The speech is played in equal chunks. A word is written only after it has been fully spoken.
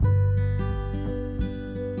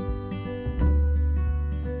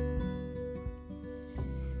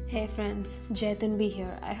Hey friends, Jaitanvi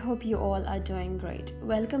here. I hope you all are doing great.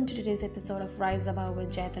 Welcome to today's episode of Rise Above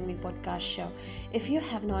with Jaitanvi podcast show. If you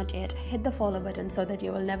have not yet, hit the follow button so that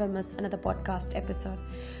you will never miss another podcast episode.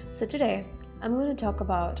 So today, I'm going to talk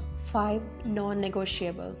about 5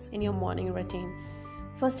 non-negotiables in your morning routine.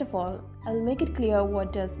 First of all, I'll make it clear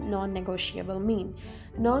what does non-negotiable mean.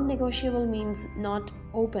 Non-negotiable means not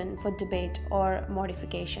open for debate or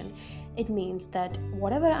modification. It means that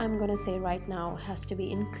whatever I'm going to say right now has to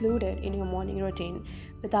be included in your morning routine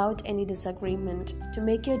without any disagreement to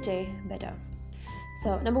make your day better.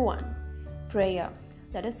 So, number 1, prayer,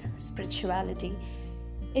 that is spirituality.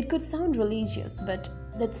 It could sound religious, but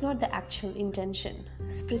that's not the actual intention.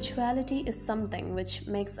 Spirituality is something which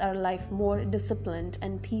makes our life more disciplined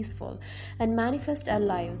and peaceful and manifest our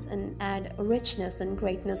lives and add richness and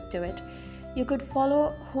greatness to it. You could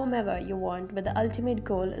follow whomever you want, but the ultimate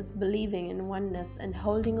goal is believing in oneness and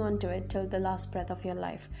holding on to it till the last breath of your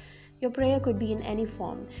life. Your prayer could be in any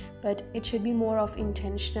form, but it should be more of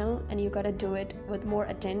intentional, and you gotta do it with more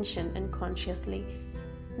attention and consciously.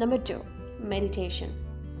 Number 2, meditation.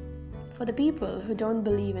 For the people who don't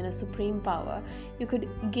believe in a supreme power, you could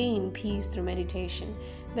gain peace through meditation.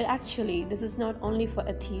 But actually, this is not only for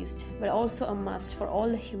atheists, but also a must for all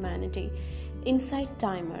humanity. Insight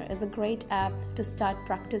Timer is a great app to start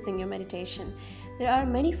practicing your meditation. There are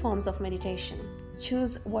many forms of meditation.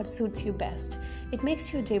 Choose what suits you best. It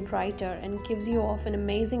makes your day brighter and gives you off an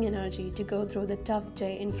amazing energy to go through the tough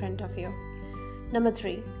day in front of you. Number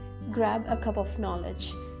 3, grab a cup of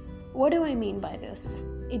knowledge. What do I mean by this?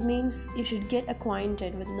 It means you should get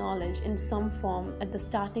acquainted with knowledge in some form at the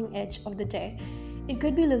starting edge of the day. It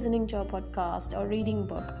could be listening to a podcast or reading a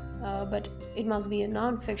book, but it must be a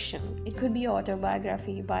non-fiction. It could be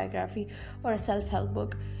autobiography, biography, or a self-help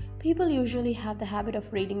book. People usually have the habit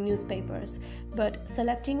of reading newspapers, but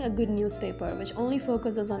selecting a good newspaper which only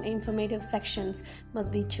focuses on informative sections must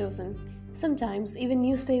be chosen. Sometimes even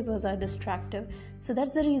newspapers are distractive, so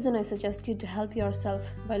that's the reason I suggest you to help yourself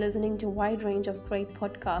by listening to a wide range of great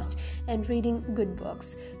podcasts and reading good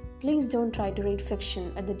books. Please don't try to read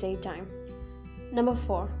fiction at the daytime. Number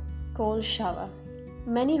 4, cold shower.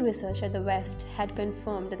 Many research at the West had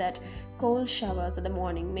confirmed that cold showers in the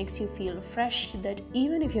morning makes you feel fresh, that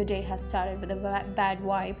even if your day has started with a bad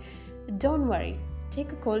vibe, don't worry.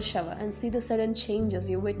 Take a cold shower and see the sudden changes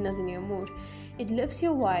you witness in your mood. It lifts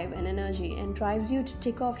your vibe and energy and drives you to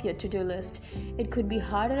tick off your to-do list. It could be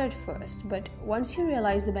harder at first, but once you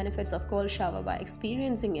realize the benefits of cold shower by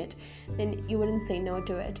experiencing it, then you wouldn't say no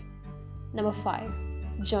to it. Number 5,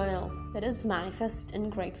 journal, that is manifest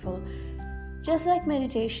and grateful. Just like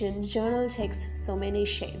meditation, journal takes so many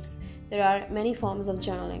shapes. There are many forms of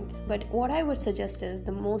journaling, but what I would suggest is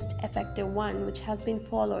the most effective one, which has been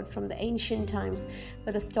followed from the ancient times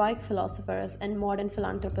by the Stoic philosophers and modern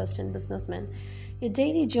philanthropists and businessmen. Your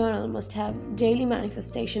daily journal must have daily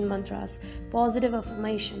manifestation mantras, positive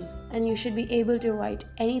affirmations, and you should be able to write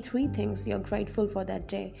any 3 things you're grateful for that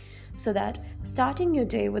day, so that starting your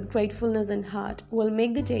day with gratefulness in heart will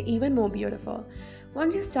make the day even more beautiful.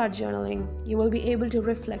 Once you start journaling, you will be able to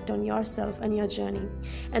reflect on yourself and your journey,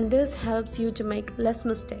 and this helps you to make less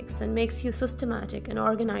mistakes and makes you systematic and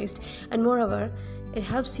organized, and moreover, it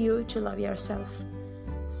helps you to love yourself.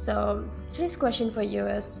 So, today's question for you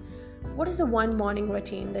is, what is the one morning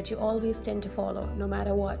routine that you always tend to follow, no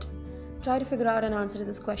matter what? Try to figure out an answer to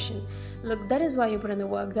this question. Look, that is why you put in the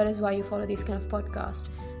work, that is why you follow these kind of podcasts.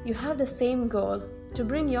 You have the same goal, to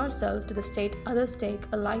bring yourself to the state others take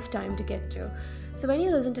a lifetime to get to. So when you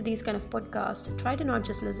listen to these kind of podcasts, try to not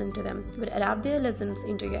just listen to them, but adapt their lessons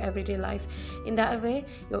into your everyday life. In that way,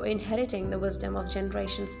 you're inheriting the wisdom of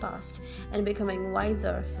generations past and becoming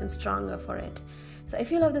wiser and stronger for it. So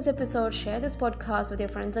if you love this episode, share this podcast with your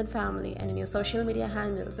friends and family and in your social media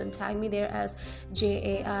handles, and tag me there as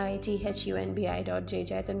jaithunbi.j,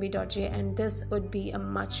 and this would be a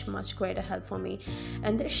much greater help for me.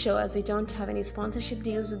 And this show, as we don't have any sponsorship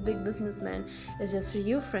deals with big businessmen, is just for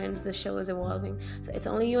you friends. The show is evolving, so it's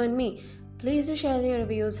only you and me. Please do share your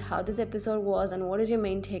reviews, how this episode was and what is your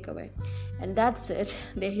main takeaway. And that's it.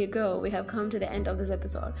 There you go. We have come to the end of this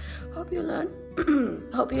episode. Hope you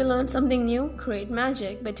learned something new. Create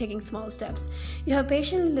magic by taking small steps. You have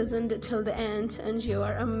patiently listened till the end, and you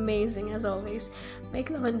are amazing as always. Make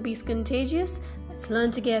love and peace contagious. Let's learn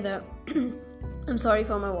together. I'm sorry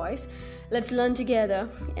for my voice. Let's learn together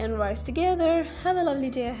and rise together. Have a lovely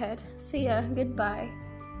day ahead. See ya. Goodbye.